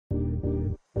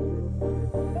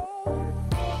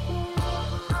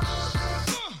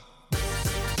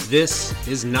This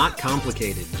is not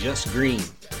complicated, just green.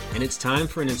 And it's time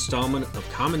for an installment of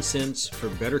Common Sense for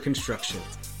Better Construction.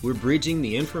 We're bridging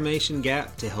the information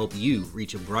gap to help you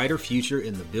reach a brighter future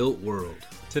in the built world.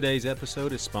 Today's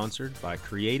episode is sponsored by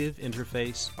Creative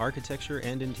Interface Architecture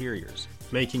and Interiors,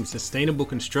 making sustainable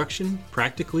construction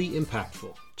practically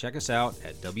impactful. Check us out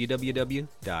at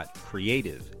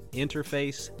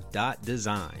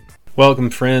www.creativeinterface.design. Welcome,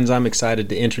 friends. I'm excited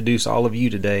to introduce all of you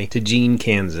today to Gene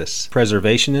Kansas,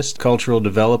 preservationist, cultural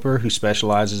developer who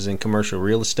specializes in commercial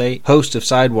real estate, host of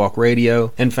Sidewalk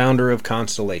Radio, and founder of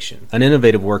Constellation, an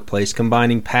innovative workplace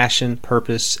combining passion,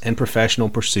 purpose, and professional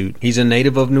pursuit. He's a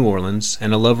native of New Orleans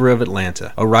and a lover of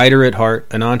Atlanta, a writer at heart,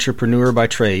 an entrepreneur by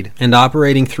trade, and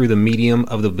operating through the medium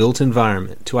of the built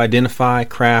environment to identify,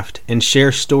 craft, and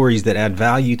share stories that add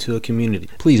value to a community.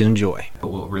 Please enjoy.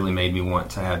 What really made me want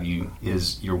to have you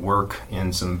is your work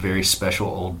in some very special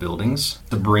old buildings,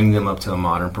 to bring them up to a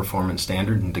modern performance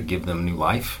standard and to give them new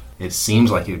life. It seems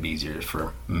like it would be easier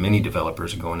for many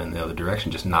developers going in the other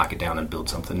direction, just knock it down and build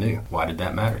something new. Why did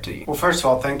that matter to you? Well, first of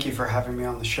all, thank you for having me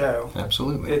on the show.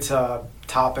 Absolutely. It's a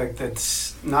topic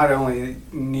that's not only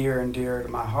near and dear to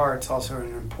my heart, it's also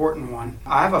an important one.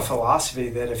 I have a philosophy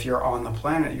that if you're on the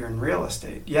planet, you're in real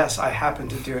estate. Yes, I happen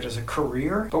to do it as a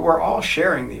career, but we're all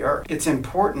sharing the earth. It's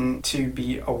important to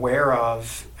be aware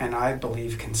of, and I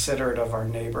believe considerate of our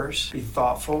neighbors, be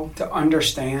thoughtful, to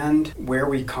understand where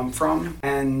we come from.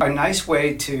 And a nice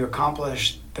way to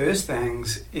accomplish those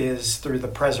things is through the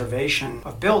preservation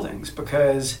of buildings,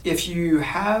 because if you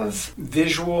have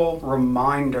visual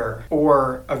reminder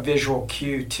or a visual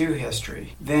cue to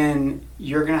history, then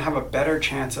you're going to have a better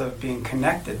chance of being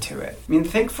connected to it. I mean,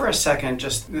 think for a second,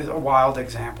 just a wild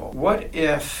example. What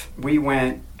if we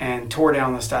went and tore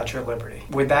down the Statue of Liberty?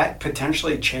 Would that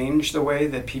potentially change the way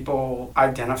that people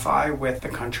identify with the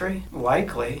country?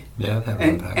 Likely. Yeah, that would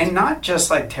impact. And not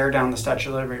just like tear down the Statue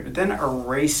of Liberty, but then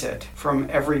erase it from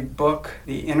every book,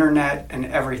 the internet, and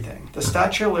everything. The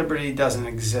Statue of Liberty doesn't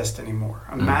exist anymore.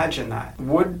 Imagine that.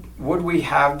 Would we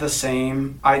have the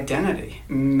same identity?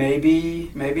 Maybe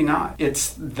not.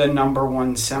 It's the number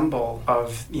one symbol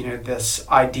of, this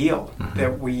ideal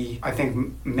that I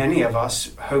think many of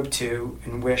us hope to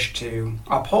and wish to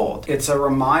uphold. It's a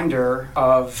reminder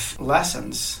of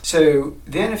lessons. So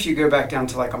then if you go back down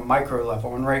to like a micro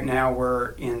level, and right now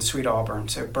we're in Sweet Auburn,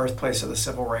 so birthplace of the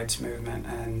civil rights movement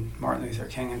and Martin Luther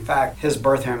King. In fact, his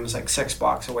birth home is like 6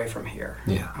 blocks away from here.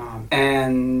 Yeah.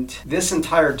 And this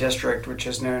entire district, which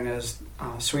is known as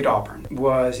Sweet Auburn,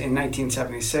 was in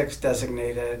 1976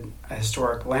 designated a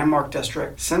historic landmark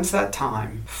district. Since that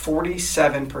time,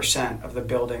 47% of the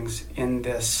buildings in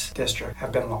this district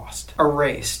have been lost,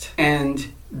 erased.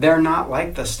 And they're not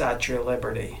like the Statue of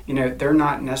Liberty. They're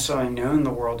not necessarily known the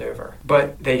world over,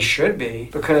 but they should be,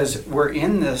 because we're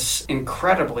in this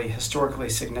incredibly historically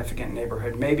significant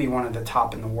neighborhood, maybe one of the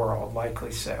top in the world,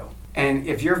 likely so. And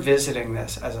if you're visiting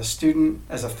this as a student,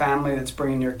 as a family that's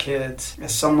bringing your kids,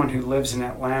 as someone who lives in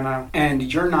Atlanta,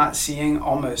 and you're not seeing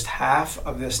almost half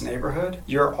of this neighborhood,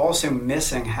 you're also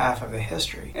missing half of the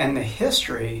history. And the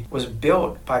history was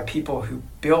built by people who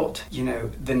built,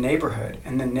 the neighborhood,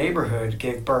 and the neighborhood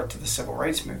gave birth to the civil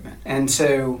rights movement. And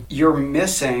so you're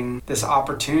missing this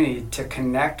opportunity to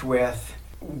connect with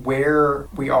where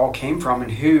we all came from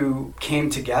and who came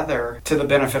together to the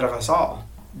benefit of us all.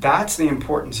 That's the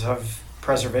importance of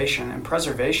preservation, and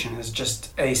preservation is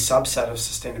just a subset of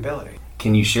sustainability.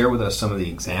 Can you share with us some of the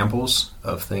examples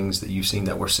of things that you've seen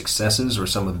that were successes, or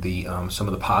some of the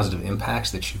positive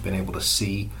impacts that you've been able to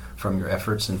see from your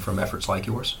efforts and from efforts like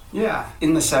yours? Yeah.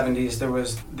 In the 70s, there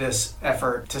was this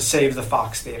effort to save the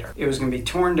Fox Theater. It was going to be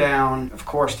torn down, of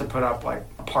course, to put up like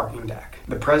a parking deck.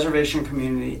 The preservation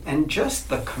community and just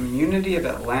the community of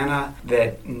Atlanta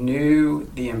that knew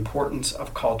the importance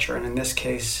of culture, and in this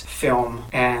case, film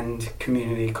and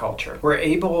community culture, were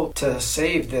able to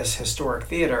save this historic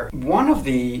theater. One of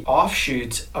the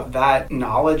offshoots of that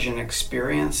knowledge and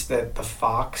experience that the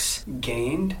Fox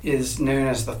gained is known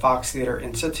as the Fox Theater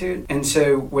Institute. And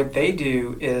so what they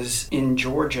do is in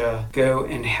Georgia go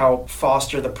and help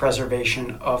foster the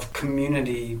preservation of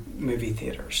community movie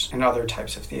theaters and other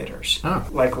types of theaters.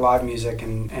 Like live music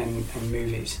and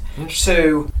movies.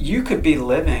 So you could be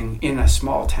living in a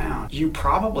small town. You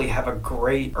probably have a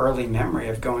great early memory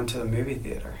of going to the movie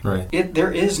theater. Right.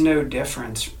 There is no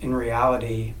difference in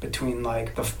reality between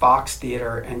like the Fox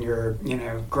Theater and your,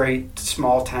 great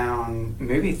small town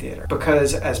movie theater.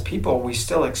 Because as people, we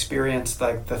still experience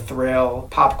like the thrill,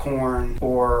 popcorn,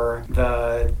 or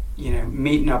the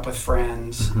meeting up with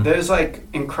friends, those like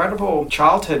incredible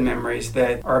childhood memories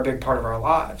that are a big part of our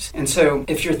lives. And so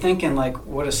if you're thinking like,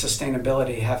 what does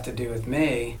sustainability have to do with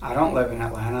me? I don't live in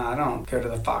Atlanta. I don't go to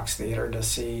the Fox Theater to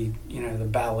see, the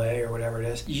ballet or whatever it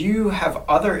is. You have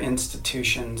other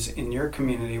institutions in your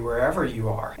community, wherever you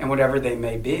are, and whatever they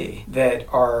may be, that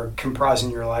are comprising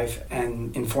your life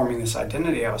and informing this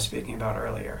identity I was speaking about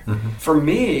earlier. For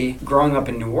me, growing up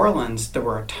in New Orleans, there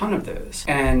were a ton of those.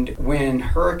 And when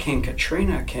Hurricane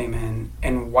Katrina came in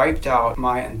and wiped out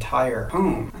my entire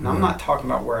home, and I'm not talking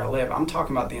about where I live, I'm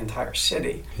talking about the entire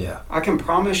city. Yeah. I can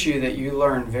promise you that you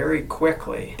learn very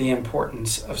quickly the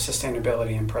importance of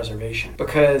sustainability and preservation,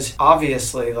 because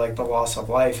obviously like the loss of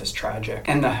life is tragic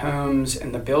and the homes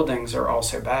and the buildings are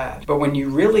also bad. But when you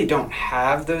really don't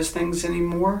have those things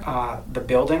anymore, the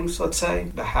buildings, let's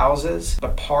say, the houses, the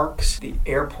parks, the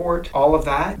airport, all of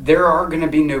that, there are going to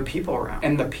be no people around.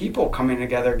 And the people coming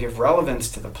together give relevance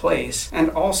to the place and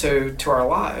also to our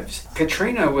lives.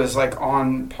 Katrina was like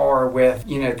on par with,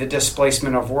 the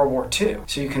displacement of World War II.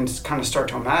 So you can kind of start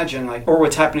to imagine or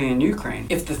what's happening in Ukraine.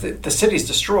 If the city's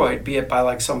destroyed, be it by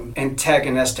like some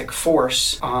antagonistic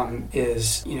force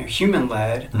is,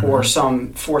 human-led or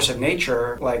some force of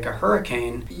nature like a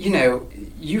hurricane,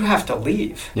 you have to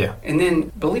leave. Yeah. And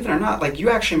then, believe it or not, you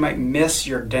actually might miss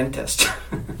your dentist.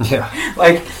 Yeah.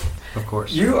 Of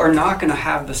course. You are not going to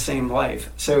have the same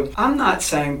life. So I'm not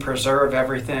saying preserve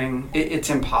everything. It's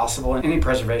impossible. And any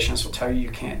preservationist will tell you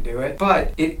can't do it.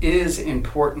 But it is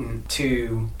important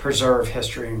to preserve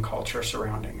history and culture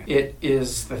surrounding it. It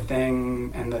is the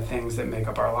thing and the things that make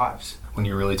up our lives. When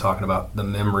you're really talking about the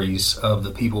memories of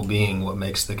the people being what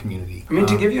makes the community. I mean,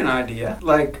 to give you an idea,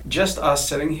 just us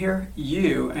sitting here,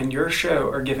 you and your show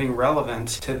are giving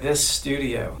relevance to this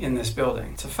studio in this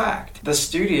building. It's a fact. The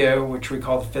studio, which we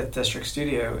call the 5th District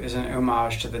Studio, is an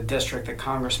homage to the district that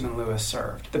Congressman Lewis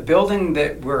served. The building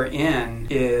that we're in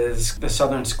is the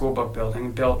Southern School Book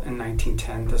Building, built in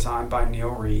 1910, designed by Neil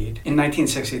Reed. In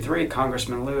 1963,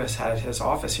 Congressman Lewis had his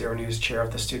office here when he was chair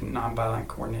of the Student Nonviolent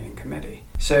Coordinating Committee.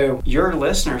 So your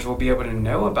listeners will be able to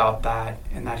know about that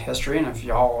and that history. And if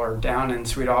y'all are down in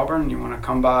Sweet Auburn and you want to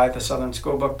come by the Southern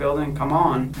School Book Building, come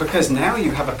on. Because now you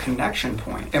have a connection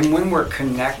point. And when we're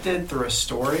connected through a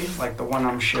story like the one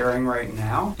I'm sharing right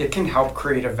now, it can help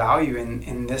create a value,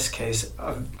 in this case,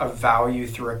 a value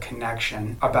through a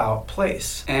connection about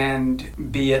place.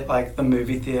 And be it like the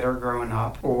movie theater growing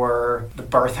up, or the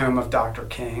birth home of Dr.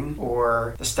 King,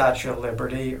 or the Statue of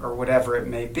Liberty, or whatever it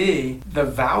may be, the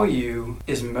value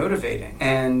is motivating,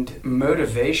 and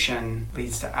motivation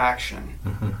leads to action,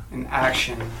 and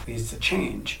action leads to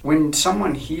change. When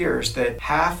someone hears that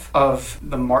half of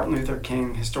the Martin Luther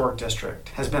King Historic District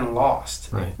has been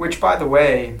lost, right, which by the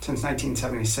way, since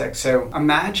 1976, so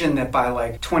imagine that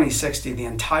by 2060 the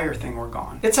entire thing were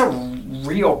gone. It's a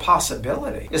real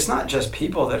possibility. It's not just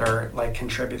people that are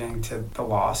contributing to the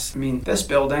loss. I mean, this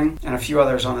building and a few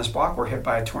others on this block were hit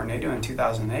by a tornado in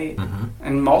 2008,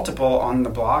 and multiple on the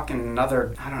block, and another,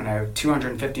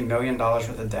 $250 million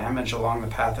worth of damage along the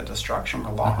path of destruction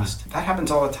were lost. That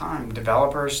happens all the time.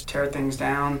 Developers tear things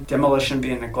down, demolition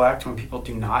being neglect when people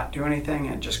do not do anything,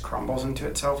 it just crumbles into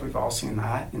itself. We've all seen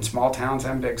that in small towns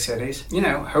and big cities.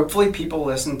 Hopefully people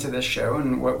listen to this show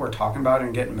and what we're talking about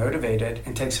and get motivated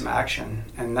and take some action.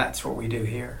 And that's what we do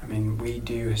here. I mean, we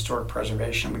do historic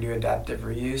preservation, we do adaptive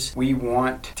reuse. We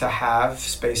want to have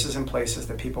spaces and places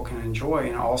that people can enjoy,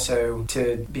 and also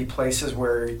to be places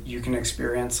where you can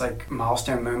experience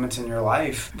milestone moments in your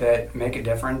life that make a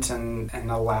difference and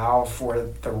allow for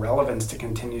the relevance to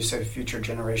continue so future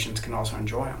generations can also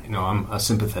enjoy them. I'm a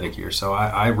sympathetic ear, so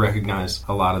I recognize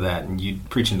a lot of that, and you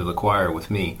preaching to the choir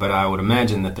with me, but I would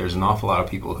imagine that there's an awful lot of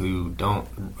people who don't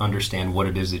understand what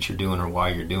it is that you're doing or why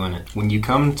you're doing it. When you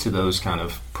come to those kind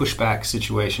of pushback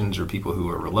situations or people who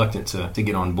are reluctant to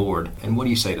get on board, and what do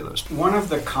you say to those? One of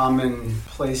the common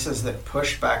places that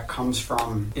pushback comes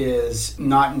from is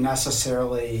not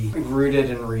necessarily rooted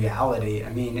in reality. I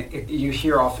mean, you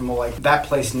hear often, that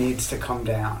place needs to come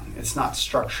down. It's not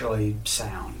structurally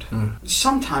sound.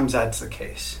 Sometimes that's the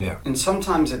case. Yeah. And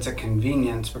sometimes it's a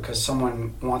convenience because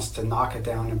someone wants to knock it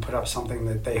down and put up something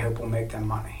that they hope will make them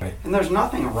money. Right. And there's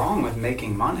nothing wrong with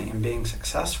making money and being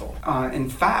successful. In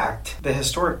fact, the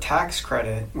historic historic tax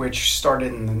credit, which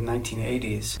started in the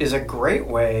 1980s, is a great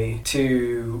way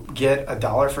to get a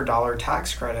dollar for dollar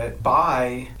tax credit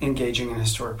by engaging in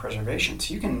historic preservation.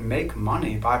 So you can make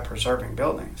money by preserving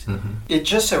buildings. It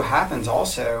just so happens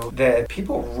also that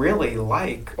people really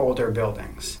like older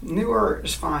buildings. Newer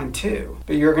is fine too,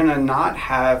 but you're going to not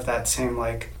have that same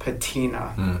like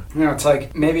patina. You know, it's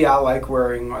like maybe I like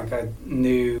wearing like a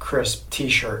new crisp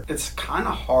t-shirt. It's kind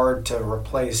of hard to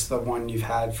replace the one you've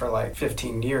had for like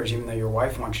 15 years, even though your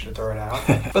wife wants you to throw it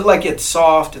out. But like it's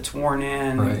soft, it's worn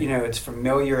in, you know, it's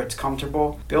familiar, it's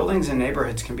comfortable. Buildings and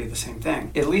neighborhoods can be the same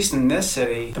thing. At least in this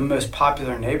city, the most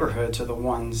popular neighborhoods are the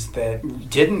ones that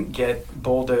didn't get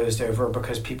bulldozed over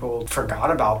because people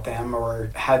forgot about them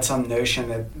or had some notion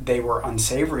that they were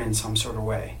unsavory in some sort of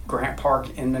way. Grant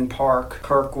Park, Inman Park,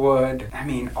 Kirkwood, I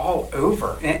mean, all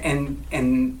over.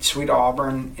 And Sweet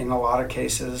Auburn, in a lot of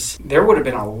cases, there would have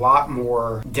been a lot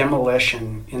more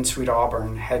demolition in Sweet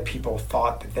Auburn had people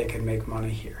thought that they could make money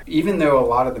here. Even though a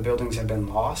lot of the buildings have been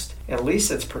lost, at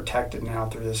least it's protected now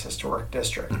through this historic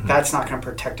district. That's not going to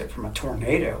protect it from a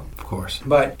tornado. Of course.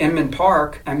 But Inman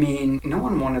Park, I mean, no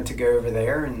one wanted to go over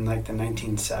there in like the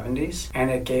 1970s, and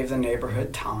it gave the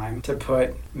neighborhood time to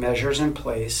put measures in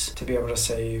place to be able to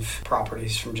save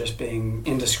properties from just being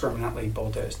indiscriminately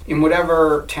bulldozed. In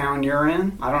whatever town you're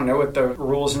in, I don't know what the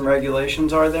rules and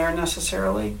regulations are there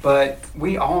necessarily, but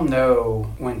we all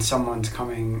know when someone's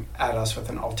coming at us with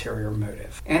an ulterior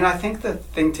motive. And I think the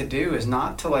thing to do is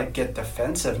not to like get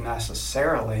defensive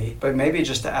necessarily, but maybe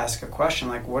just to ask a question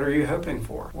like, what are you hoping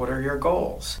for? What are your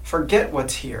goals? Forget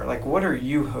what's here. Like, what are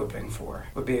you hoping for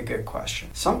would be a good question.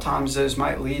 Sometimes those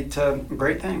might lead to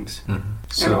great things.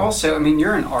 And also, I mean,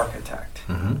 you're an architect,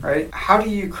 right? How do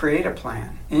you create a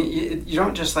plan? You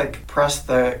don't just like press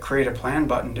the create a plan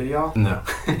button, do y'all? No.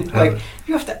 Like,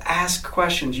 you have to ask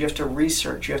questions, you have to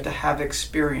research, you have to have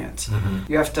experience,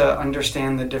 you have to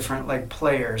understand the different like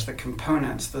players, the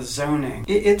components, the zoning.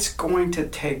 It's going to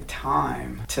take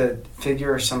time to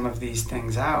figure some of these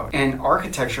things out. And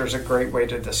architecture is a great way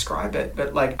to describe it,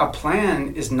 but like a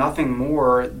plan is nothing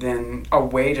more than a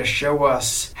way to show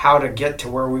us how to get to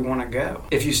where we want to go.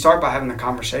 If you start by having the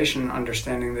conversation,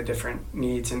 understanding the different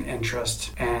needs and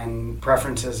interests and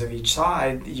preferences of each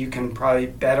side, you can probably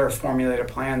better formulate a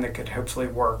plan that could hopefully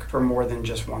work for more than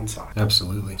just one side.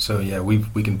 Absolutely. So yeah, we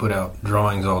can put out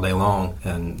drawings all day long,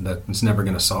 and that's never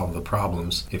going to solve the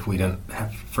problems if we don't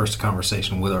have first a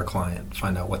conversation with our client,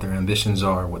 find out what their ambitions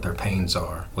are, what their pains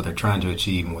are, what they're trying to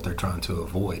achieve, and what they're trying to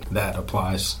avoid. That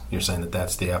applies. You're saying that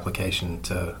that's the application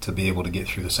to be able to get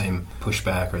through the same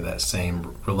pushback or that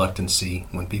same reluctancy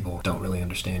when people don't really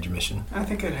understand your mission. I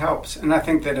think it helps, and I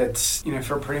think that it's, you know,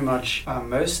 for pretty much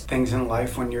most things in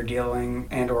life when you're dealing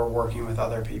and or working with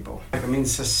other people. Like, I mean,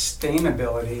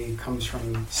 sustainability comes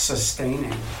from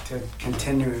sustaining, to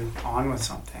continue on with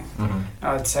something.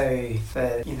 I would say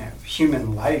that, you know,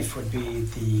 human life would be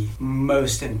the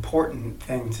most important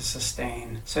thing to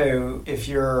sustain. So if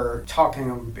you're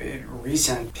talking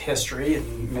recent history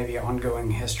and maybe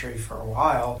ongoing history for a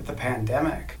while, with the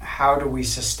pandemic, how do we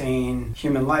sustain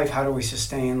human life? How do we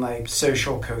sustain like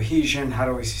social cohesion? How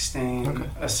do we sustain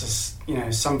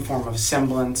some form of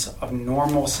semblance of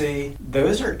normalcy?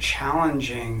 Those are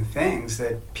challenging things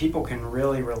that people can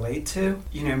really relate to.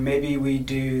 You know, maybe we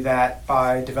do that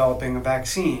by developing a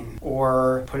vaccine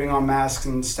or putting on masks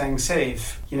and staying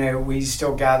safe. You know, we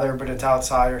still gather, but it's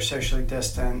outside or socially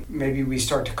distant. Maybe we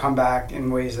start to come back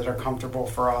in ways that are comfortable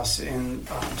for us in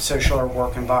social or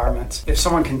work environments. If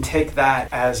someone can take that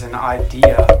as an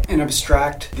idea and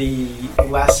abstract the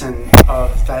lesson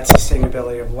of that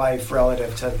sustainability of life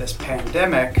relative to this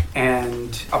pandemic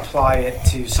and apply it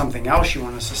to something else you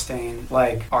want to sustain,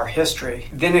 like our history,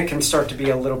 then it can start to be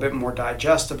a little bit more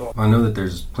digestible. I know that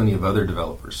there's plenty of other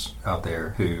developers out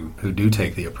there who do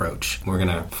take the approach. We're going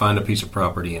to find a piece of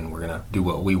property and we're going to do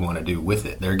what we want to do with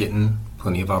it. They're getting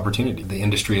plenty of opportunity. The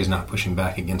industry is not pushing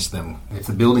back against them. If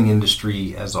the building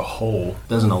industry as a whole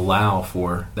doesn't allow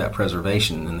for that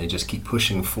preservation and they just keep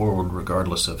pushing forward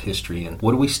regardless of history, and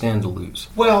what do we stand to lose?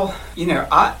 Well, you know,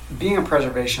 being a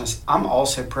preservationist, I'm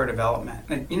also pro-development.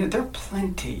 And, you know, there are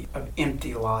plenty of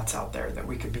empty lots out there that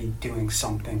we could be doing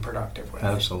something productive with.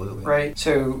 Absolutely. Right?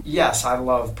 So, yes, I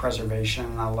love preservation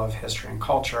and I love history and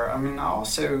culture. I mean, I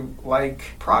also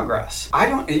like progress.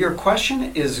 Your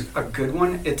question is a good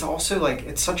one. It's also like like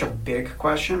it's such a big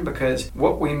question, because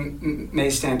what we may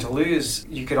stand to lose,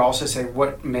 you could also say,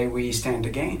 what may we stand to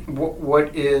gain?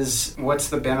 What's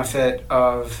the benefit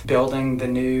of building the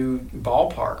new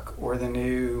ballpark or the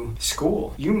new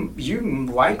school? You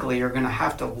likely are going to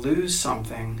have to lose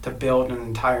something to build an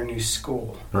entire new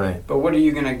school. Right. But what are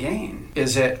you going to gain?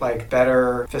 Is it like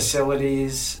better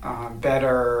facilities,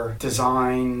 better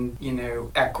design,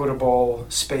 equitable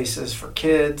spaces for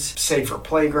kids, safer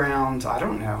playgrounds? I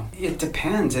don't know. It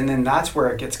depends. And then that's where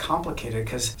it gets complicated,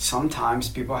 because sometimes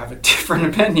people have a different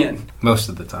opinion. Most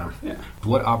of the time. Yeah.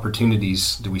 What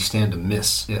opportunities do we stand to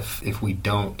miss if we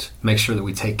don't make sure that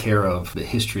we take care of the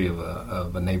history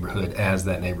of a neighborhood as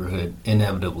that neighborhood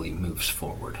inevitably moves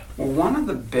forward? Well, one of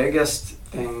the biggest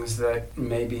things that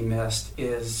may be missed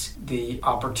is the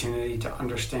opportunity to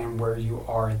understand where you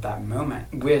are at that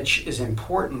moment, which is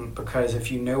important, because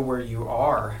if you know where you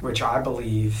are, which I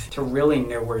believe to really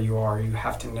know where you are, you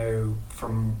have to know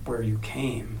from where you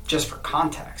came, just for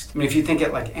context. I mean, if you think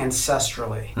it like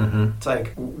ancestrally, it's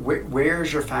like,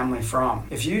 where's your family from?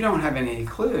 If you don't have any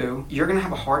clue, you're going to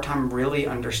have a hard time really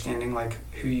understanding like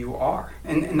who you are.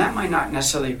 And that might not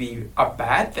necessarily be a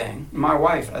bad thing. My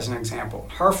wife, as an example,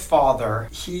 her father,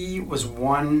 he was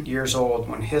 1 year old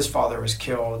when his father was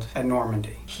killed at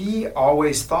Normandy. He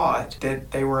always thought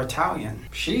that they were Italian.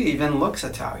 She even looks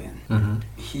Italian.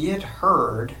 He had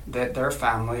heard that their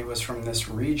family was from this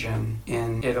region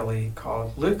in Italy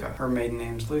called Lucca. Her maiden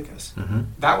name's Lucas.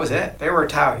 That was it. They were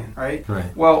Italian, right?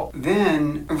 Right. Well,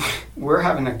 then we're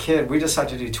having a kid. We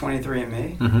decided to do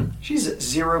 23andMe. She's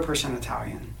 0%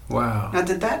 Italian. Wow. Now,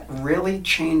 did that really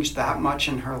change that much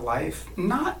in her life?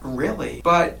 Not really,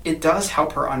 but it does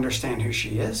help her understand who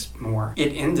she is more. It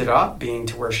ended up being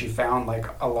to where she found like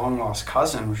a long lost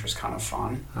cousin, which was kind of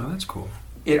fun. Oh, that's cool.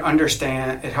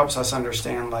 It helps us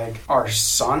understand like our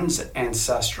son's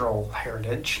ancestral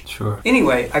heritage. Sure.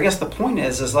 Anyway, I guess the point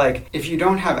is like, if you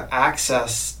don't have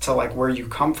access to like where you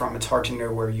come from, it's hard to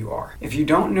know where you are. If you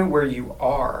don't know where you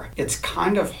are, it's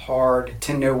kind of hard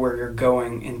to know where you're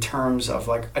going in terms of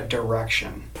like a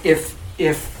direction. If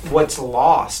what's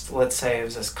lost, let's say,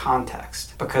 is this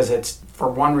context, because it's for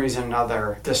one reason or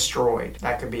another destroyed.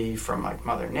 That could be from like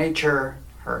Mother Nature,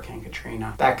 Hurricane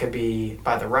Katrina. That could be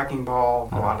by the wrecking ball,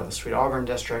 a lot of the Sweet Auburn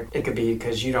district. It could be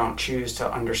because you don't choose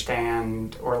to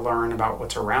understand or learn about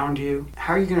what's around you.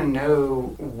 How are you going to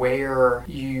know where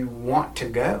you want to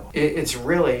go? It's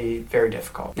really very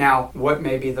difficult. Now, what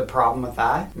may be the problem with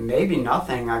that? Maybe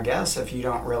nothing, I guess, if you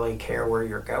don't really care where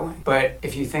you're going. But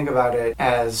if you think about it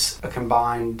as a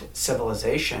combined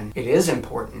civilization, it is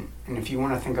important. And if you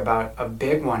want to think about a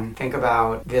big one, think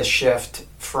about this shift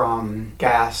from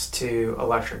gas to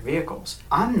electric vehicles.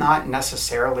 I'm not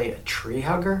necessarily a tree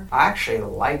hugger. I actually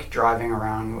like driving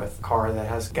around with a car that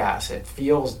has gas. It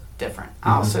feels different.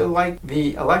 I also like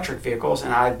the electric vehicles,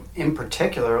 and I, in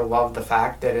particular, love the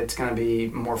fact that it's going to be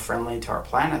more friendly to our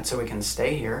planet so we can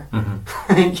stay here.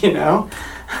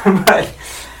 But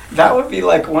that would be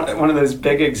like one of those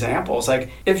big examples. Like,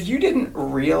 if you didn't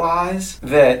realize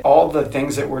that all the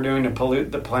things that we're doing to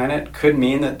pollute the planet could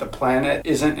mean that the planet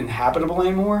isn't inhabitable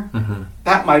anymore,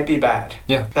 that might be bad.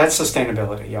 Yeah. That's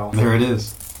sustainability, y'all. There it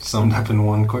is. Summed up in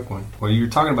one quick one. Well, you're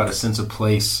talking about a sense of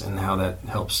place and how that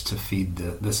helps to feed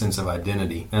the sense of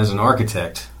identity. As an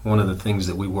architect, one of the things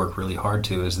that we work really hard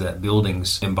to is that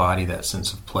buildings embody that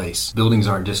sense of place. Buildings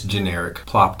aren't just generic,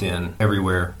 plopped in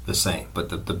everywhere the same, but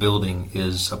the building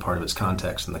is a part of its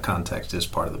context, and the context is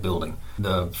part of the building.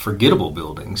 The forgettable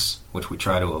buildings, which we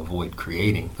try to avoid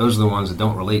creating, those are the ones that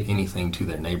don't relate anything to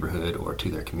their neighborhood or to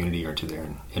their community or to their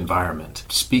environment.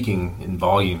 Speaking in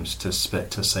volumes to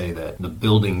say that the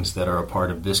buildings that are a part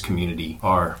of this community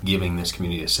are giving this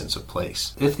community a sense of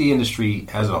place. If the industry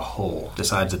as a whole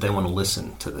decides that they want to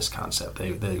listen to this concept,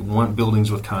 they want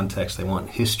buildings with context, they want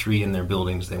history in their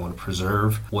buildings, they want to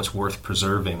preserve what's worth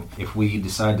preserving. If we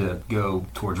decide to go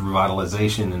towards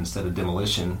revitalization instead of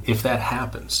demolition, if that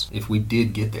happens, if we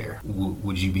did get there,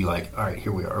 would you be like, all right,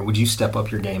 here we are? Or would you step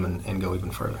up your game and go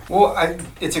even further? Well,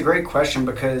 it's a great question,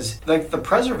 because like the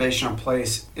preservation of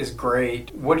place is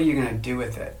great. What are you going to do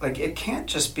with it? Like, it can't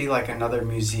just be like another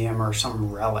museum or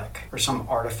some relic or some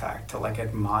artifact to like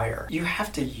admire. You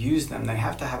have to use them. They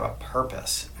have to have a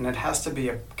purpose, and it has to be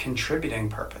a contributing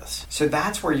purpose. So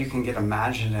that's where you can get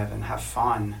imaginative and have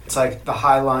fun. It's like the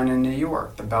High Line in New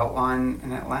York, the Belt Line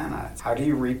in Atlanta. How do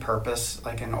you repurpose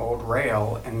like an old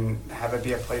rail and have it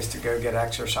be a place to go get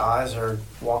exercise or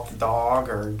walk the dog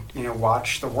or,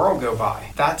 watch the world go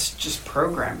by? That's just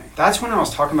programming. That's when I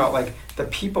was talking about like the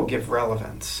people give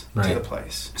relevance Right. to the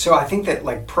place. So I think that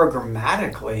like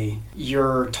programmatically,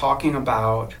 you're talking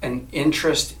about an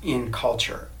interest in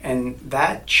culture, and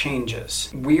that changes.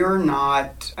 We are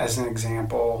not, as an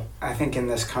example, I think in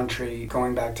this country,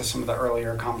 going back to some of the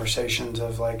earlier conversations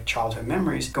of like childhood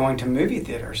memories, going to movie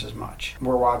theaters as much.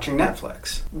 We're watching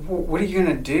Netflix. What are you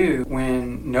going to do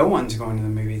when no one's going to the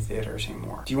movie theaters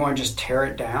anymore? Do you want to just tear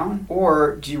it down?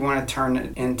 Or do you want to turn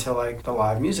it into like the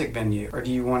live music venue? Or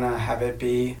do you want to have it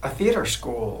be a theater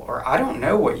school? Or I don't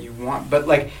know what you want, but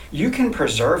like you can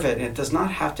preserve it, and it does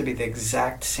not have to be the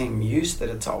exact same use that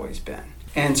it's always been.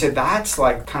 And so that's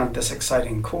like kind of this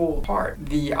exciting, cool part.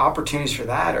 The opportunities for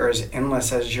that are as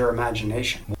endless as your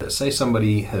imagination. Say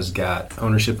somebody has got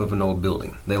ownership of an old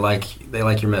building. They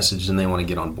like your message and they want to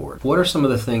get on board. What are some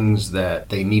of the things that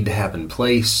they need to have in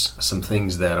place? Some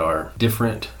things that are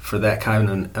different for that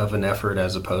kind of an effort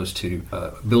as opposed to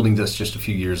a building that's just a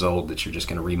few years old that you're just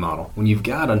going to remodel. When you've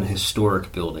got an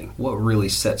historic building, what really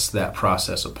sets that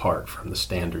process apart from the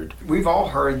standard? We've all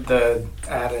heard the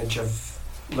adage of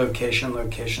location,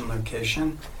 location,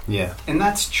 location. Yeah. And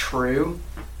that's true.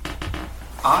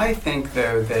 I think,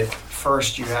 though, that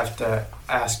first you have to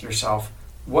ask yourself,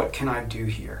 what can I do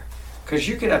here? Because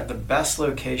you could have the best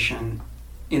location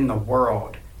in the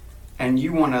world, and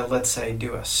you want to, let's say,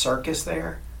 do a circus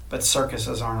there, but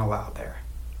circuses aren't allowed there.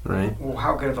 Right. Well,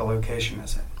 how good of a location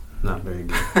is it? Not very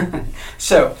good.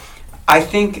 So I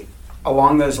think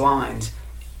along those lines,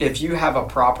 if you have a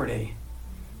property,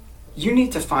 you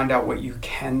need to find out what you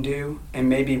can do and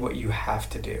maybe what you have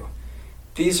to do.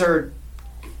 These are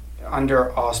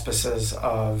under auspices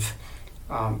of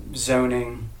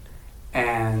zoning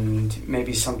and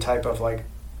maybe some type of like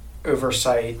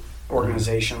oversight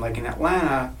organization. Like in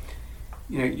Atlanta,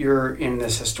 you're in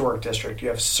this historic district. You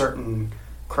have certain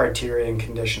criteria and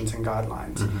conditions and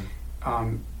guidelines.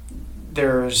 Mm-hmm.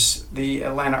 There's the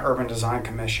Atlanta Urban Design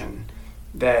Commission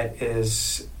that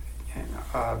is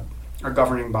a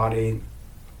governing body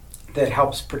that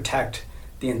helps protect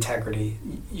the integrity.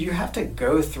 You have to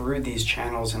go through these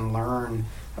channels and learn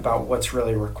about what's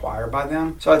really required by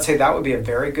them. So I'd say that would be a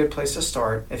very good place to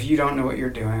start. If you don't know what you're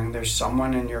doing, there's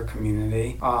someone in your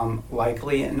community,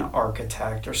 likely an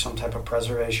architect or some type of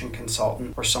preservation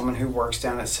consultant or someone who works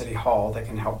down at City Hall that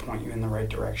can help point you in the right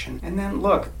direction. And then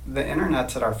look, the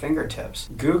internet's at our fingertips.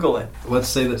 Google it. Let's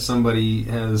say that somebody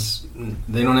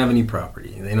they don't have any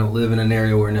property. They don't live in an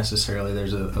area where necessarily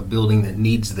there's a building that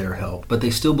needs their help, but they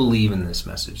still believe in this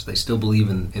message. They still believe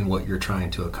in what you're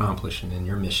trying to accomplish and in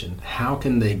your mission. How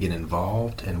can they get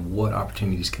involved, and what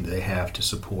opportunities can they have to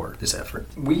support this effort?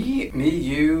 Me,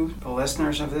 you, the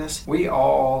listeners of this, we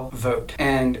all vote,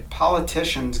 and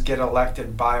politicians get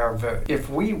elected by our vote. If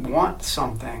we want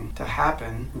something to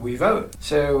happen, we vote.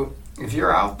 So if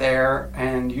you're out there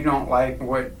and you don't like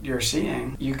what you're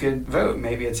seeing, you could vote.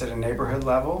 Maybe it's at a neighborhood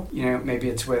level. Maybe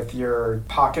it's with your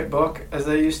pocketbook, as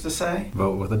they used to say.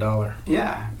 Vote with $1.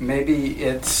 Yeah. Maybe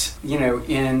it's,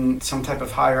 in some type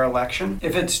of higher election.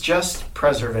 If it's just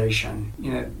preservation,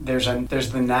 there's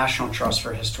the National Trust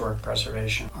for Historic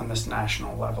Preservation on this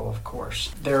national level, of course.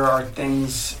 There are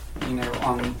things,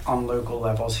 on local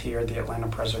levels here, the Atlanta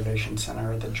Preservation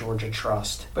Center, the Georgia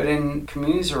Trust. But in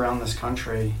communities around this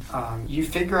country, you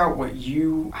figure out what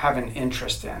you have an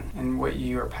interest in and what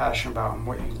you are passionate about and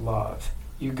what you love.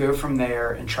 You go from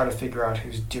there and try to figure out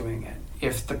who's doing it.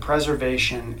 If the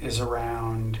preservation is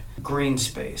around green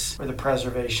space, or the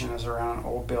preservation is around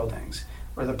old buildings,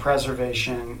 or the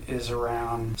preservation is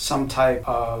around some type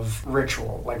of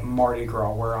ritual, like Mardi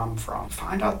Gras, where I'm from.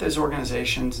 Find out those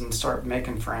organizations and start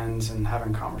making friends and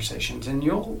having conversations, and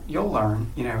you'll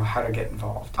learn, how to get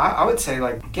involved. I would say,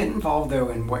 get involved, though,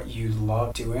 in what you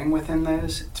love doing within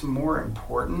those. It's more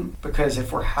important, because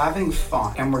if we're having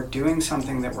fun and we're doing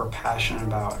something that we're passionate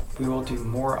about, we will do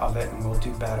more of it and we'll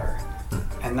do better.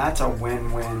 And that's a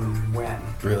win-win-win.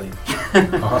 Brilliant.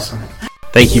 Awesome.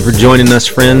 Thank you for joining us,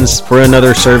 friends, for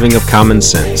another serving of common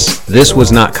sense. This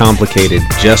was not complicated,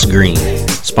 just green.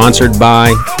 Sponsored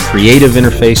by Creative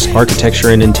Interface Architecture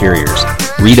and Interiors,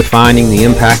 redefining the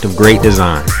impact of great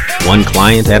design, one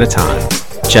client at a time.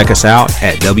 Check us out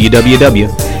at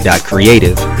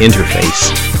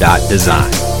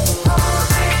www.creativeinterface.design.